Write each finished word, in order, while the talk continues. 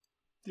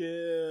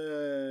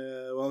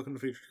Yeah, welcome to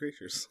Featured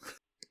Creatures.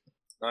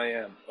 I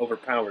am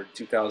overpowered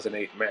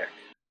 2008 Mac.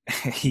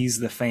 He's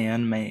the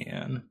fan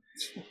man.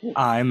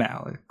 I'm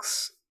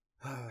Alex.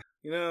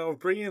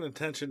 Bringing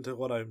attention to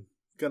what I'm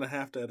gonna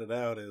have to edit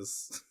out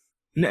is...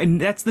 And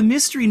that's the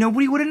mystery.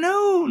 Nobody would have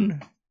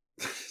known.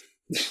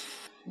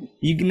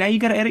 Now you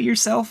gotta edit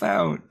yourself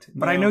out.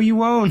 But no. I know you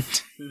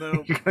won't.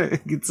 No.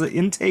 It's an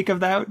intake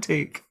of the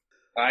outtake.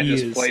 I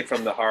just play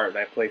from the heart, and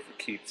I play for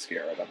Keith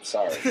Scarrett. I'm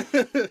sorry.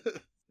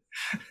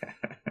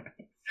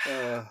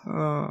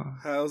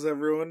 How's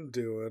everyone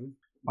doing?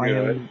 I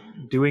am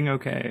doing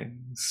okay.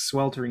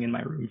 Sweltering in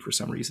my room for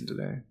some reason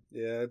today.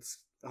 Yeah, it's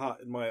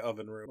hot in my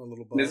oven room a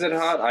little bit. Is it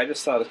hot? I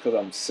just thought it's because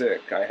I'm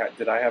sick. I'm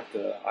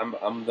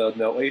the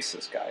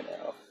Noasis guy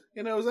now.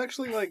 It was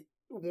actually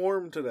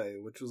warm today,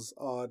 which was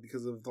odd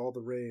because of all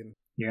the rain.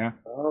 Yeah.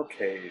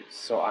 Okay,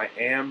 so I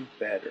am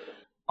better.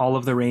 All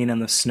of the rain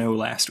and the snow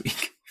last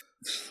week.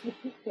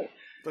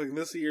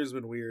 This year's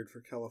been weird for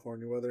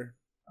California weather.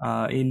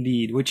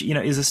 Indeed, which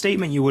is a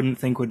statement you wouldn't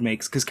think would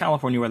make, because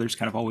California weather's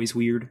kind of always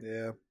weird.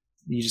 Yeah.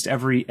 You just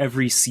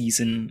every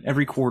season,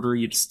 every quarter,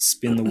 you just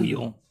spin the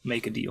wheel,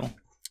 make a deal.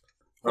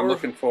 I'm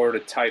looking forward to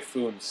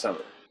Typhoon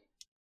Summer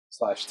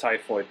 /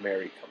 Typhoid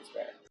Mary comes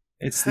back.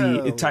 It's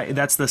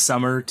that's the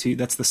summer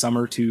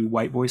to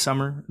White Boy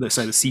Summer. The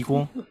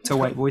sequel to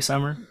White Boy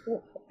Summer.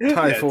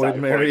 Typhoid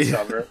Mary.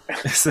 Summer.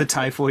 It's the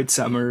Typhoid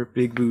Summer,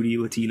 big booty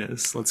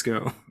Latinas. Let's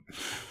go.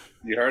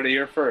 You heard it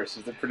here first.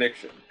 Is the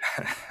prediction.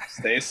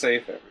 Stay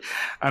safe, everybody.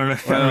 I don't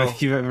know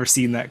if you've ever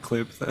seen that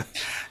clip.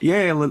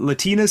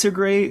 Latinas are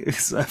great.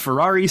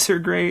 Ferraris are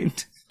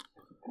great.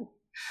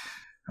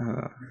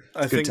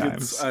 I think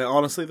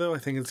honestly though, I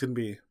think it's gonna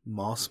be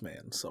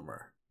Mossman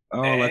Summer.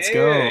 Oh, let's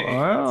go.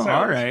 Oh,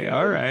 all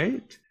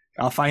right.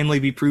 I'll finally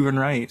be proven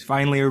right.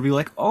 Finally, it'll be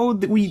like,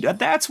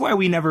 that's why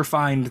we never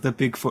find the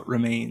Bigfoot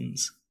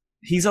remains.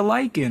 He's a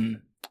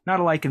lichen. Not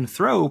a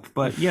lycanthrope,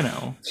 but,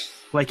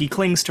 he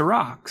clings to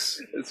rocks.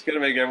 It's going to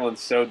make everyone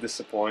so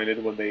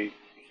disappointed when they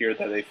hear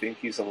that they think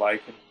he's a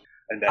lichen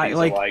and that he's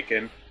a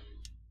lichen.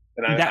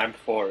 And I'm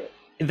for it.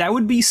 That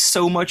would be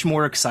so much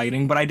more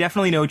exciting, but I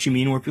definitely know what you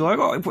mean, where people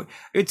are like,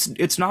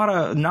 it's not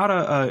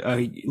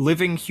a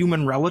living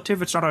human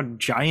relative. It's not a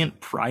giant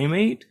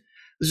primate.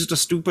 It's just a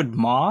stupid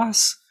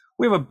moss.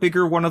 We have a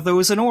bigger one of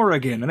those in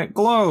Oregon, and it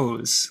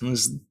glows. And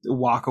there's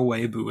walk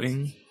away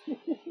booing.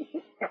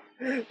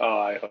 Oh,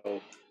 I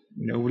hope.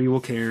 Nobody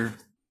will care.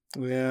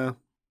 Yeah.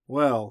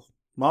 Well,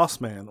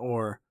 Mossman,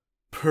 or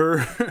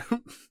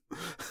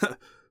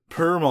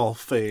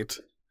Permalfate,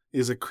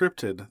 is a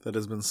cryptid that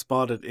has been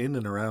spotted in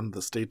and around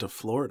the state of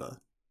Florida.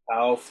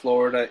 How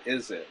Florida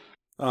is it?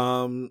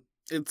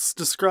 It's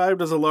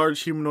described as a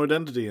large humanoid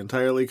entity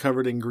entirely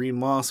covered in green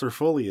moss or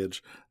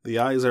foliage. The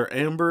eyes are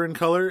amber in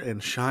color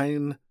and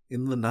shine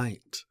in the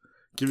night,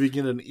 giving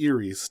it an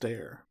eerie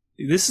stare.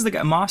 This is the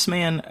guy,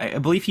 Mossman. I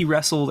believe he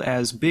wrestled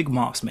as Big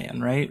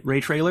Mossman, right? Ray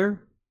Traylor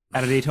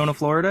out of Daytona,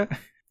 Florida.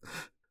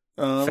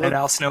 Fed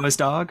Al Snow his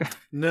dog.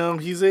 No,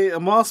 he's a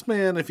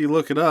Mossman. If you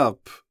look it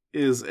up,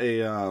 is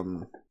a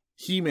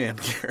He-Man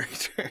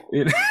character.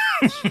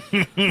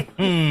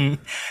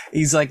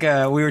 He's like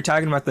we were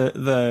talking about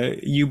the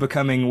you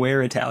becoming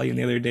Were Italian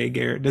the other day,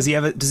 Garrett. Does he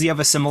have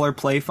a similar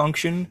play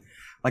function,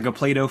 like a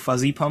Play-Doh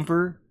fuzzy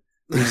pumper?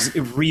 Is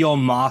real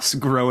moss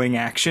growing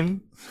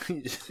action?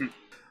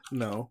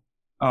 No.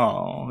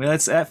 Oh,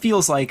 that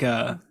feels like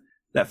a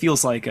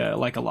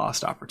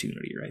lost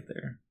opportunity right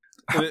there.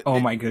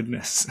 My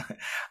goodness.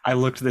 I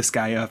looked this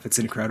guy up. It's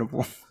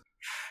incredible.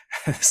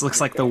 This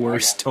looks like the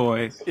worst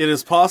toy. It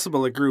is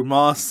possible it grew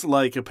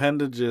moss-like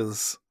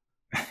appendages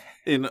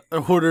in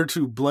order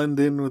to blend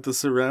in with the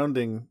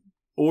surrounding,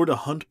 or to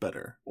hunt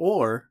better,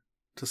 or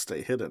to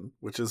stay hidden,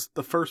 which is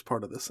the first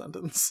part of the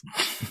sentence.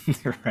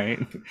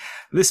 Right.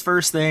 This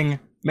first thing,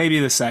 maybe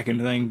the second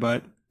thing,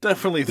 but...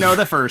 Definitely.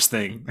 The first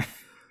thing.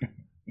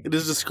 It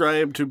is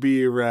described to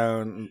be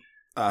around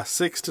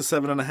 6 to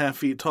 7.5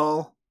 feet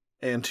tall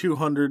and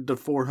 200 to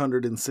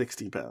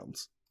 460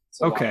 pounds.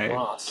 Okay.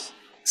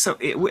 So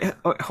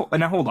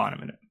now hold on a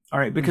minute. All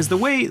right, because the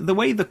way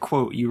the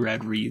quote you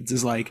read reads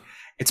is like,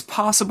 it's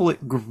possible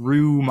it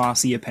grew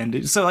mossy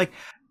appendages. So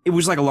it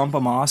was like a lump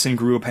of moss and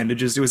grew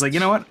appendages. It was like, you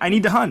know what? I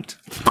need to hunt.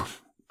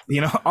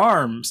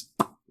 Arms,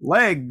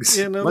 legs.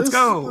 Let's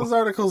go. This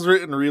article's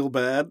written real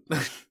bad.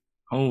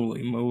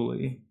 Holy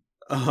moly.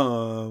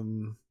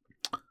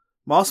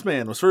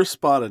 Mossman was first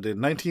spotted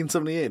in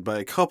 1978 by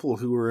a couple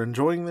who were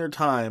enjoying their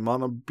time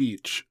on a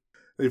beach.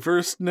 At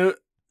first,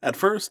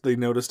 they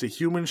noticed a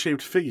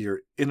human-shaped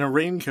figure in a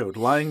raincoat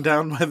lying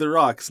down by the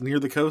rocks near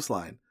the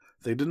coastline.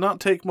 They did not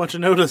take much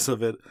notice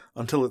of it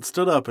until it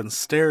stood up and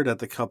stared at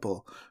the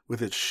couple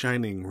with its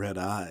shining red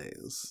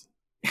eyes.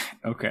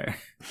 Okay.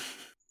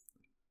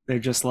 They're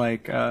just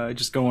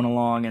just going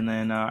along, and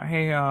then,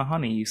 hey,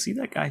 honey, you see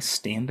that guy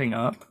standing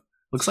up?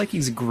 Looks like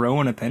he's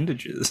growing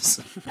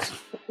appendages.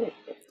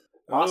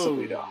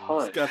 Possibly to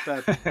hunt.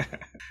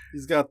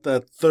 He's got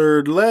that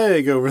third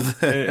leg over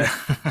there.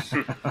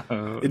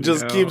 It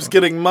just keeps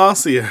getting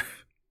mossier.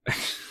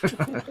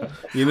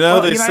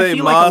 They say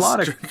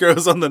moss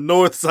grows on the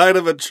north side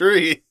of a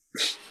tree.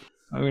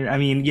 I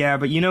mean, yeah,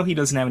 but he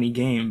doesn't have any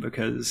game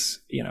because,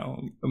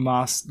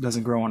 moss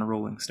doesn't grow on a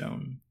rolling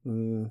stone.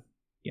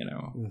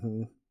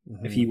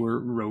 If he were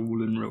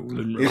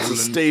rolling. It's a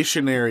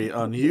stationary,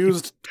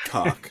 unused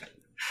cock.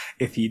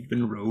 If he'd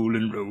been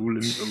rolling.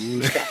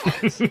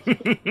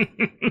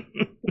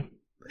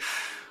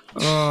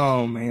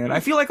 Oh, man.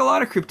 I feel like a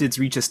lot of cryptids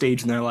reach a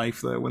stage in their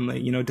life though, when they,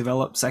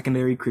 develop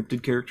secondary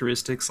cryptid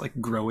characteristics like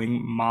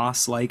growing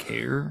moss-like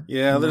hair.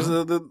 Yeah, there's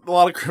a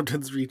lot of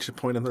cryptids reach a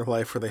point in their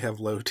life where they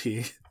have low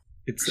T.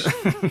 It's...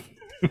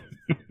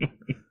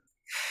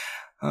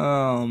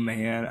 Oh,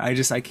 man. I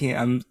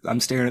can't... I'm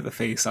staring at the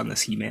face on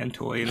this He-Man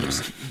toy, and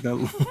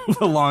the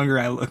longer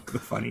I look, the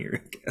funnier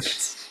it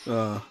gets.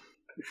 Oh,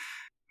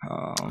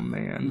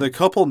 man. The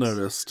couple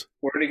noticed.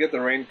 Where did he get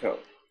the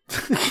raincoat?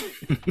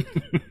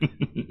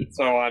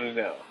 So I want to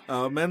know.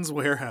 Men's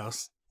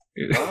Warehouse.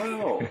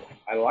 Oh,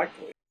 I like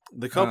it.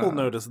 The couple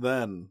noticed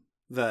then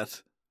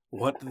that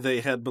what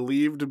they had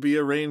believed to be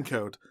a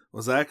raincoat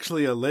was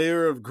actually a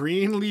layer of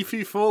green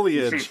leafy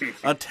foliage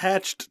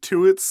attached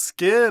to its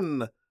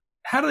skin.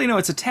 How do they know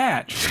it's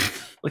attached?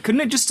 Like,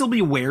 couldn't it just still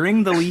be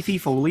wearing the leafy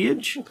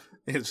foliage?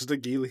 It's just a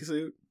ghillie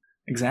suit.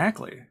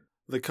 Exactly.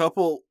 The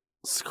couple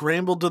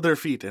scrambled to their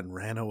feet and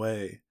ran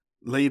away.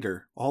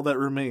 Later, all that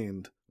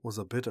remained was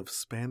a bit of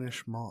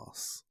Spanish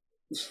moss.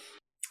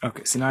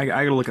 Okay, so now I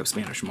gotta look up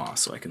Spanish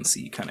moss so I can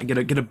see, kind of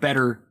get a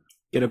better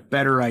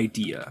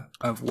idea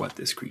of what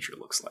this creature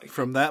looks like.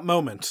 From that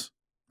moment,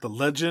 the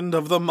legend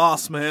of the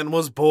Moss Man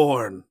was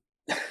born.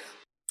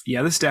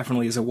 Yeah, this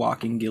definitely is a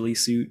walking ghillie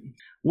suit.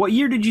 What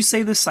year did you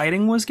say this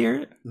sighting was,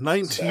 Garrett?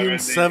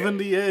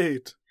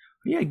 1978.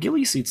 Yeah,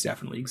 ghillie suits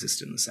definitely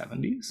existed in the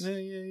 70s.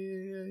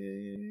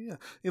 Yeah.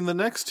 In the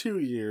next 2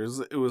 years,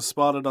 it was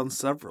spotted on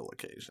several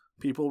occasions.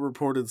 People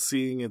reported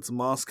seeing its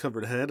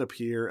moss-covered head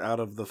appear out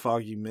of the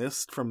foggy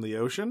mist from the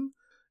ocean.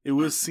 It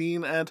was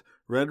seen at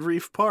Red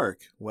Reef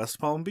Park, West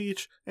Palm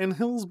Beach, and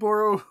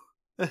Hillsborough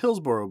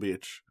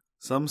Beach.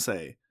 Some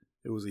say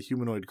it was a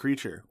humanoid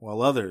creature,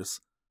 while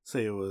others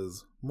say it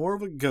was more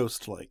of a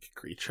ghost-like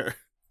creature.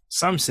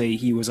 Some say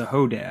he was a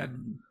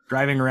hodad,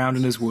 driving around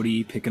in his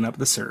woody, picking up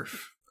the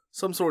surf.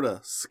 Some sort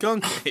of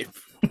skunk ape.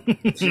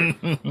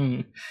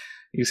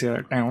 You see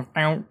that?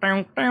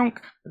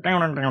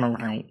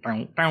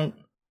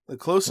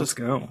 Let's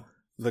go.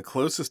 The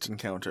closest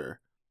encounter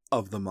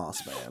of the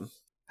Moss Man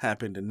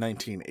happened in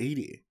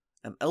 1980.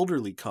 An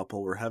elderly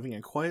couple were having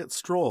a quiet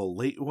stroll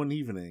late one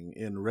evening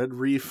in Red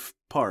Reef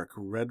Park.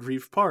 Red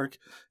Reef Park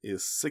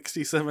is a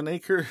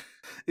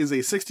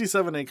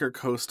 67-acre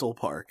coastal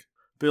park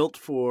built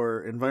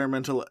for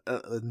environmental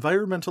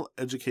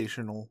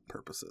educational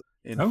purposes.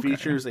 It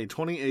features a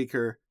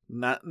 20-acre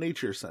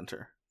nature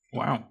center.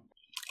 Wow.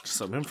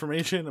 Some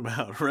information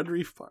about Red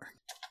Reef Park.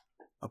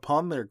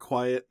 Upon their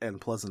quiet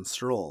and pleasant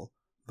stroll,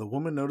 the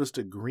woman noticed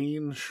a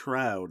green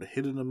shroud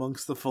hidden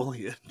amongst the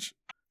foliage.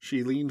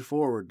 She leaned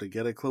forward to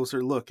get a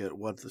closer look at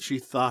what she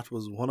thought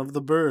was one of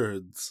the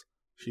birds.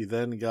 She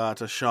then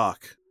got a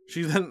shock.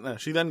 She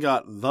then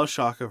got the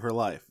shock of her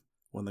life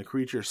when the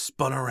creature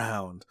spun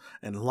around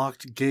and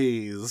locked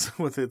gaze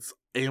with its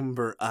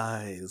amber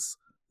eyes.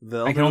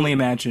 I can only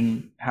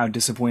imagine how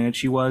disappointed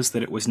she was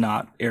that it was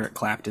not Eric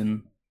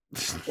Clapton.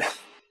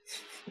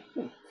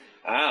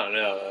 I don't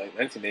know. Like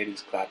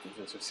 1980s Clapton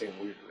was just saying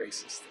weird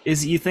racist.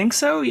 You think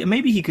so?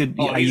 Maybe he could.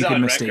 He's you on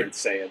could record mistake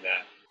saying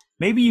that.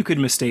 Maybe you could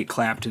mistake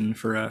Clapton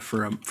for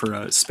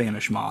a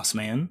Spanish moss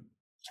man.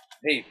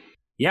 Maybe.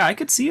 Yeah, I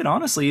could see it,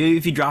 honestly.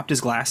 If he dropped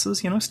his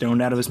glasses,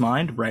 stoned out of his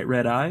mind, bright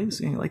red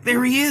eyes, and like,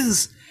 there he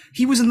is!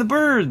 He was in the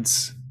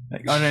birds!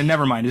 Like, oh, no,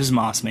 never mind, this is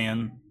Moss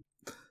Man.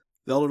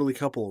 The elderly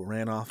couple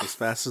ran off as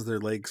fast as their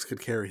legs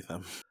could carry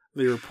them.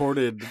 They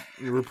reported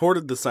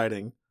the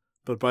sighting,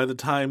 but by that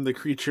time the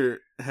creature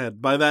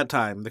had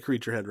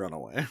run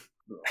away.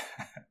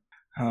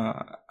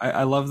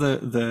 I love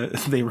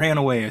they ran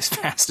away as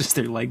fast as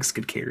their legs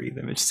could carry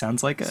them. It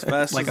sounds like a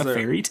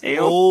fairy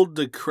tale. Old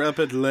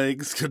decrepit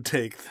legs could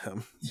take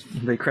them.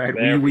 They cried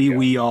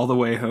wee all the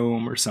way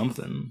home or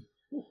something.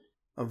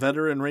 A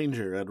veteran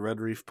ranger at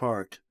Red Reef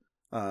Park,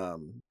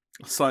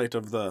 site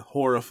of the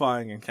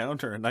horrifying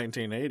encounter in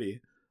 1980,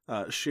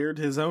 shared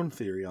his own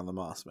theory on the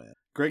Moss Man.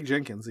 Greg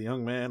Jenkins, a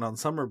young man on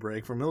summer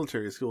break from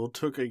military school,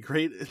 took a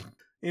great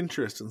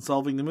interest in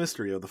solving the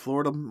mystery of the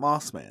Florida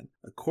Moss Man.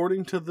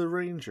 According to the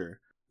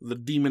ranger, the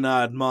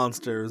demon-eyed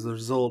monster is the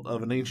result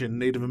of an ancient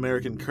Native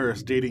American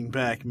curse dating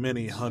back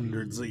many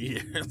hundreds of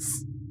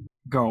years.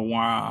 Go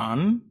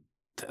on.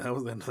 That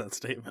was the end of that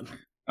statement.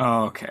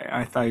 Oh, okay.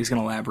 I thought he was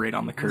going to elaborate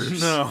on the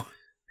curse. No.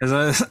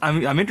 Because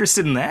I'm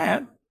interested in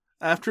that.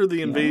 After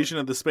the invasion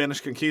of the Spanish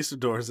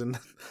conquistadors in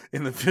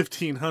the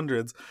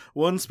 1500s,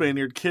 one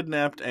Spaniard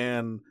kidnapped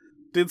and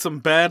did some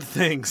bad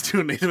things to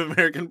a Native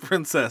American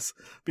princess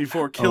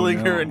before killing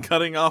her and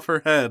cutting off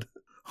her head.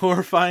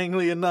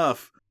 Horrifyingly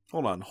enough,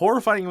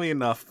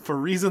 for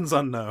reasons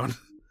unknown,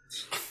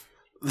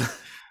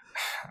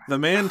 the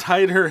man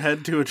tied her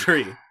head to a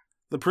tree.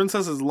 The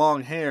princess's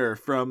long hair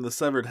from the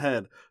severed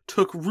head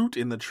took root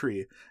in the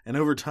tree, and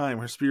over time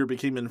her spirit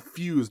became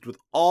infused with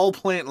all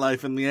plant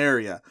life in the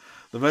area.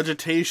 The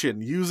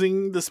vegetation,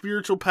 using the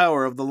spiritual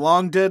power of the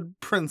long-dead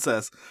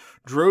princess,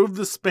 drove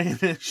the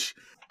Spanish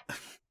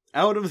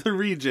out of the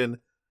region.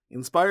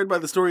 Inspired by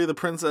the story of the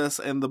princess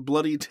and the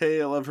bloody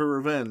tale of her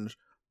revenge,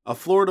 a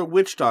Florida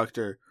witch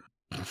doctor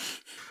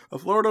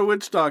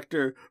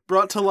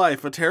brought to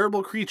life a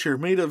terrible creature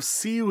made of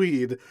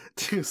seaweed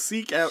to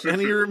seek out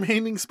any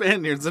remaining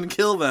Spaniards and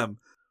kill them.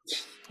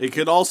 It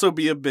could also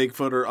be a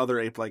Bigfoot or other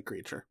ape-like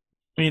creature.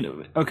 I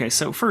mean, okay,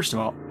 so first of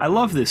all, I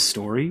love this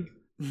story.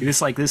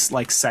 This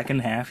second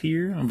half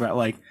here about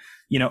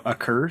a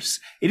curse.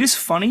 It is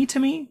funny to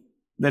me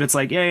that it's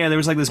there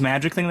was this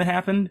magic thing that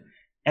happened.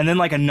 And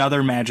then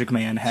another magic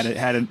man had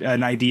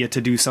an idea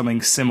to do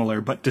something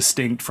similar but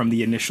distinct from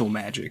the initial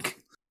magic.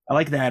 I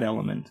like that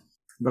element,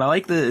 but I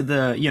like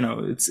the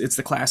it's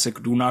the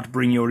classic "do not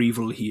bring your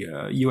evil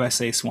here"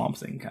 USA Swamp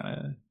Thing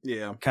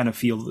kind of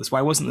feel to this.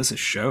 Why wasn't this a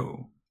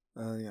show?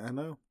 Yeah, I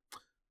know.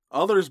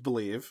 Others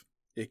believe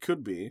it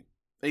could be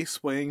a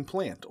swaying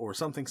plant or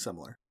something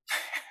similar.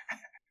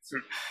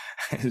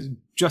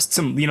 Just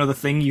some the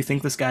thing you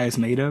think this guy is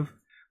made of.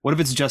 What if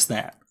it's just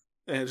that?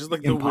 Yeah, just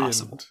like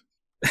Impossible. The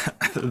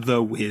wind.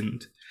 The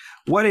wind.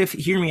 What if,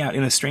 hear me out,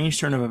 in a strange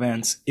turn of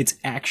events, it's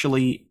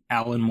actually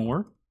Alan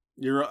Moore?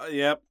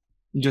 Yep.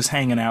 Just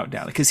hanging out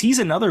down. Because he's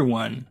another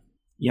one,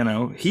 he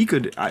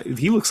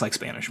looks like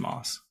Spanish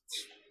moss.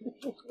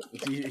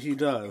 He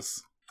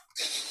does.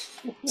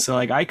 So,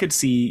 I could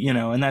see,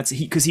 and that's,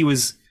 because he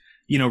was,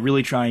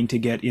 really trying to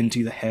get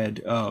into the head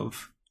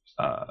of,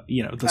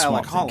 the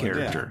Swamp Thing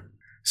character. Yeah.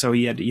 So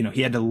he had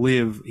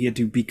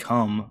to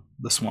become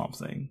the Swamp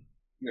Thing.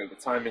 The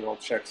timing all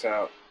checks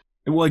out.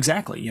 Well,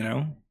 exactly,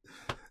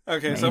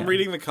 Okay, so I'm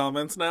reading the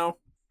comments now.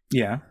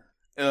 Yeah.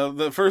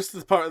 The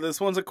first part,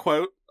 this one's a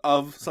quote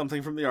of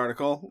something from the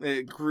article.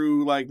 It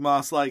grew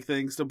moss-like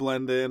things to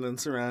blend in and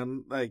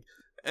to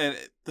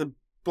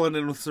blend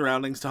in with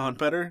surroundings to hunt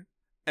better.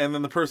 And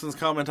then the person's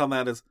comment on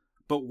that is,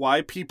 but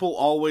why people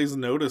always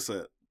notice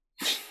it?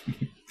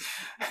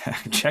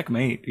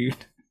 Checkmate,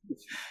 dude.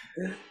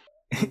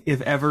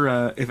 If ever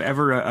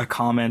a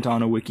comment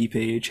on a wiki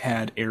page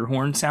had air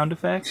horn sound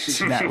effects,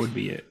 that would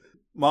be it.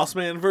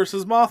 Mossman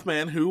versus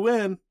Mothman, who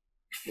win?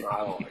 I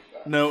don't like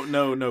that.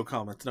 No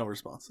comments, no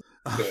response.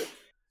 Good.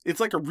 It's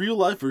like a real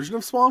life version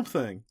of Swamp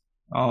Thing.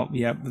 Oh,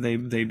 yep, they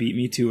beat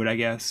me to it, I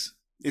guess.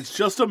 It's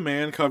just a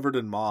man covered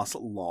in moss,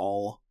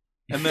 lol.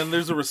 And then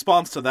there's a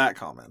response to that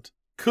comment.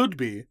 Could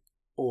be,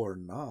 or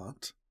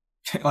not. ...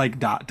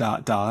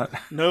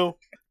 No.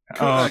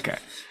 Oh, okay.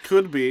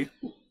 Could be,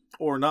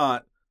 or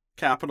not.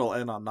 Capital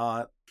N on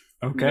not.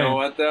 Okay. You know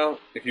what, though?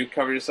 If you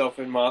cover yourself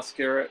in moss,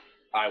 Garrett,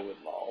 I would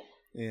lol.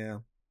 Yeah.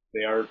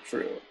 They are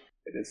true.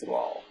 It is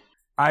lol.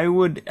 I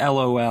would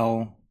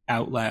LOL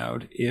out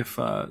loud if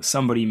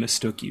somebody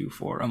mistook you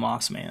for a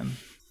moss man.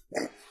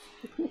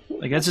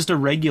 That's just a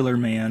regular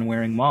man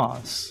wearing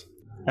moss.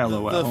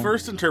 LOL. The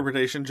first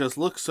interpretation just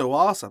looks so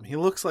awesome. He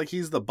looks like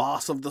he's the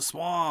boss of the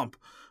swamp.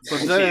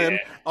 But then,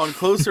 on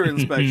closer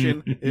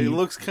inspection, it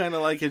looks kind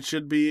of like it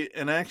should be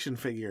an action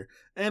figure.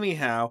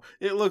 Anyhow,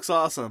 it looks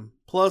awesome.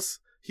 Plus,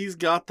 he's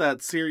got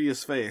that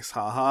serious face,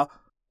 haha.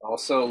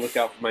 Also, look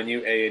out for my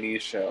new A&E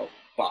show,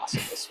 Boss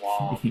of the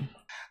Swamp.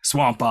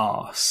 Swamp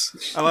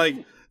Boss. I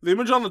like, the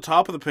image on the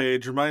top of the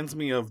page reminds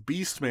me of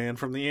Beastman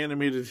from the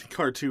animated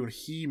cartoon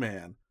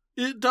He-Man.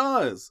 It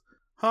does!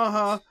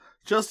 Haha.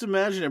 Just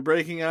imagine it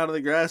breaking out of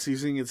the grass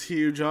using its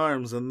huge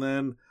arms and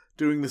then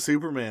doing the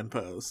Superman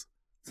pose.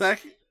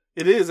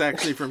 It is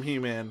actually from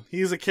He-Man.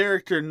 He's a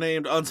character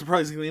named,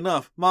 unsurprisingly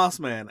enough,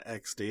 Mossman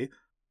XD.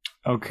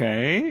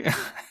 Okay.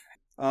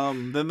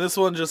 Then this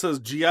one just says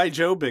G.I.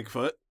 Joe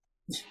Bigfoot.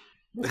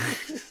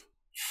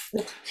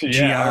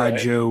 G.I.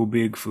 Joe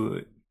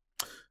Bigfoot.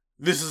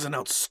 This is an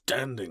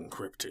outstanding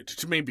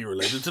cryptid. It may be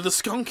related to the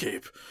skunk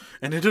ape,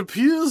 and it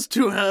appears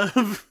to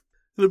have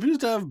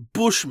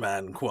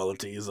bushman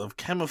qualities of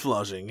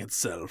camouflaging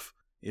itself.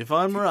 If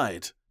I'm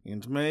right,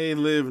 it may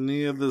live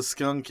near the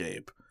skunk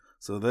ape,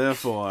 so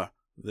therefore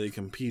they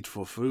compete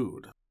for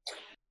food.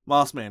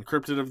 Mossman,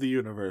 cryptid of the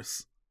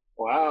universe.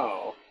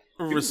 Wow.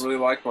 You really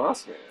like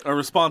Mossman. A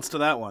response to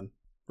that one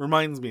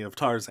reminds me of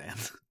Tarzan.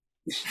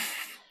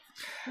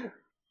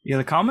 Yeah,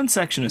 the comment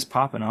section is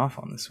popping off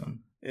on this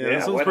one. Yeah,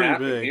 this one's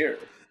pretty big. Here?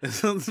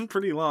 This one's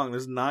pretty long.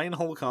 There's 9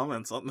 whole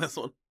comments on this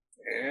one.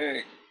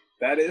 Dang.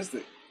 That is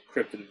the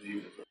cryptid of the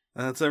universe.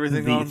 That's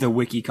everything on the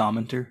wiki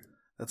commenter.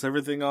 That's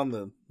everything on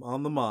the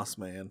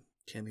Mossman.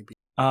 Can he be?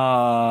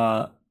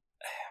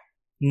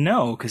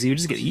 No, because he would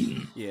just get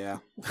eaten. Yeah,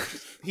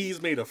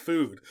 he's made of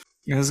food.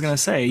 I was gonna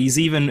say he's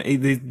even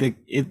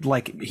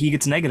he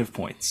gets negative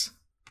points.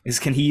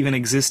 Can he even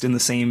exist in the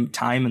same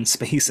time and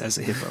space as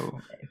a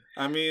hippo?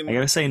 I mean, I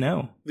gotta say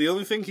no. The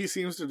only thing he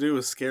seems to do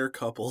is scare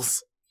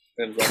couples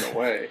and run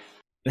away.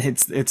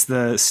 It's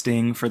the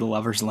sting for the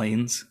lovers'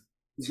 lanes.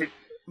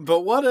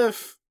 But what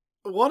if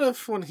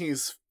when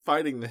he's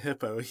fighting the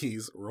hippo,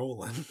 he's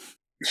rolling?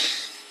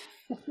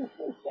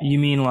 You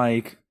mean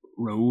like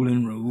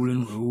rolling.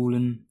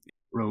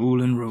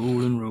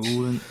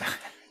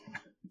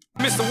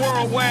 Mr.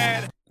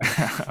 Worldwide.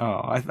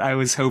 Oh, I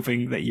was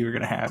hoping that you were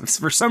gonna have,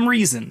 for some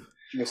reason,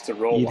 Mr.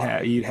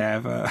 Rollwide. You'd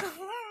have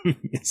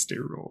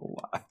Mr.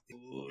 Rollwide.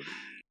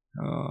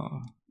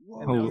 Oh,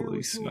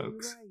 holy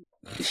smokes!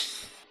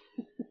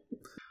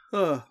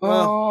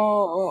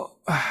 Well,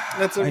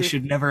 I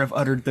should never have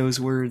uttered those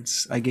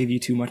words. I gave you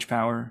too much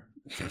power.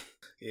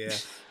 Yeah.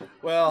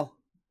 Well,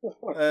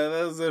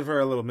 that was it for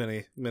our little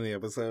mini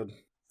episode.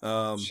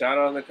 Shout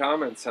out in the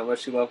comments how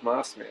much you love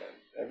Mossman.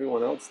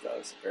 Everyone else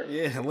does,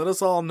 apparently. Yeah, let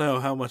us all know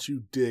how much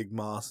you dig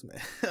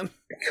Mossman.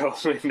 Go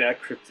in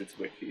that Cryptids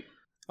Wiki.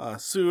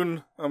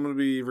 Soon, I'm going to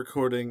be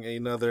recording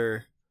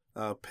another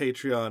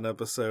Patreon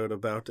episode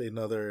about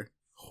another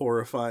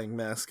horrifying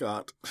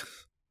mascot.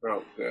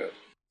 Oh, good.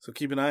 So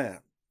keep an eye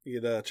out.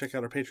 You can check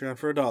out our Patreon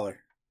for $1.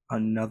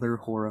 Another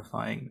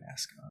horrifying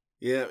mascot.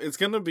 Yeah, it's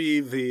going to be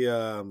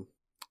the...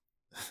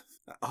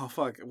 oh,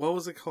 fuck. What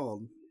was it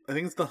called? I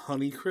think it's the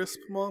Honeycrisp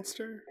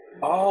monster?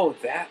 Oh,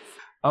 that...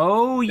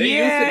 Oh, they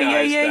yeah.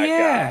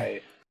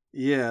 Guy.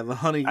 Yeah, the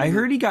honey... I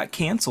heard he got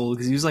canceled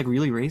because he was, like,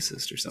 really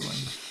racist or something.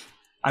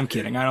 I'm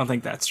kidding. I don't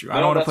think that's true.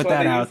 I don't want to put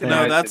that out there.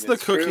 No, that's the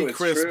Cookie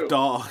Crisp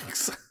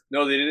dogs.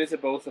 No, they did it to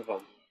both of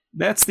them.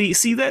 That's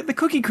the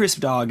Cookie Crisp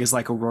dog is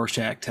like a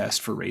Rorschach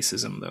test for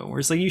racism, though. Where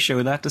it's like you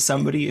show that to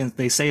somebody and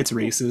they say it's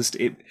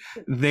racist,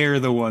 they're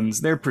the ones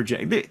they're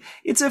projecting.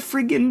 It's a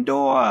friggin'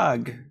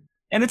 dog,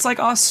 and it's like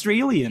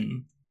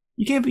Australian.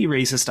 You can't be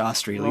racist to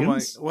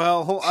Australians.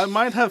 Well, I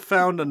might have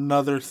found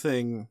another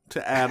thing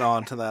to add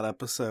on to that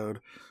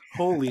episode.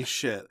 Holy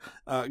shit!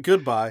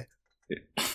 Goodbye.